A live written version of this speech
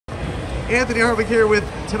Anthony Hartwig here with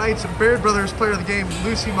tonight's Baird Brothers Player of the Game,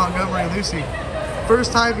 Lucy Montgomery. Lucy,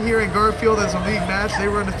 first time here in Garfield as a league match. They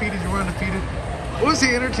were undefeated, you were undefeated. What was the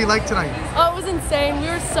energy like tonight? Oh, it was insane. We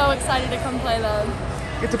were so excited to come play them.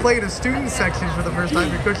 Get to play in a student section for the first time.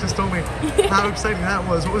 Your coach just told me how exciting that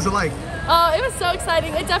was. What was it like? It was so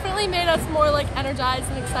exciting. It definitely made us more like energized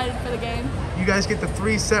and excited for the game. You guys get the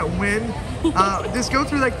 3-set win. Just go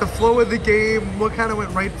through like the flow of the game. What kind of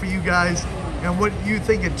went right for you guys, and what you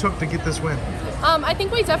think it took to get this win? I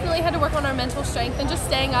think we definitely had to work on our mental strength and just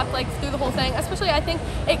staying up like through the whole thing. Especially, I think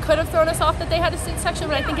it could have thrown us off that they had a student section,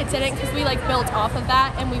 but I think it didn't because we like built off of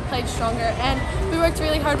that and we played stronger. And we worked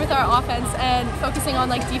really hard with our offense and focusing on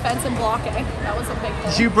like defense and blocking. That was a big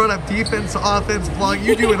thing. You brought up defense, offense, block.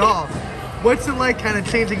 You do it all. What's it like kind of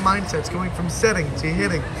changing mindsets, going from setting to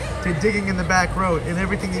hitting to digging in the back row and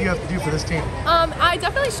everything that you have to do for this team? I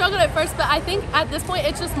definitely struggled at first, but I think at this point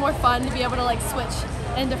it's just more fun to be able to like switch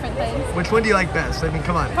in different things. Which one do you like best? I mean,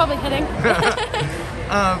 come on. Probably hitting.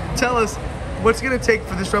 Tell us, what's going to take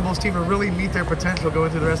for this Rebels team to really meet their potential going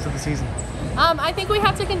through the rest of the season? I think we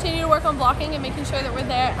have to continue to work on blocking and making sure that we're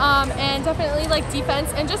there, and definitely like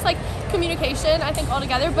defense and just like communication, I think, all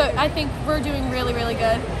together, but I think we're doing really, really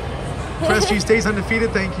good. Crestview stays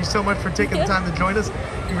undefeated. Thank you so much for taking the time to join us.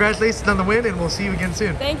 Congratulations on the win, and we'll see you again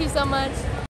soon. Thank you so much.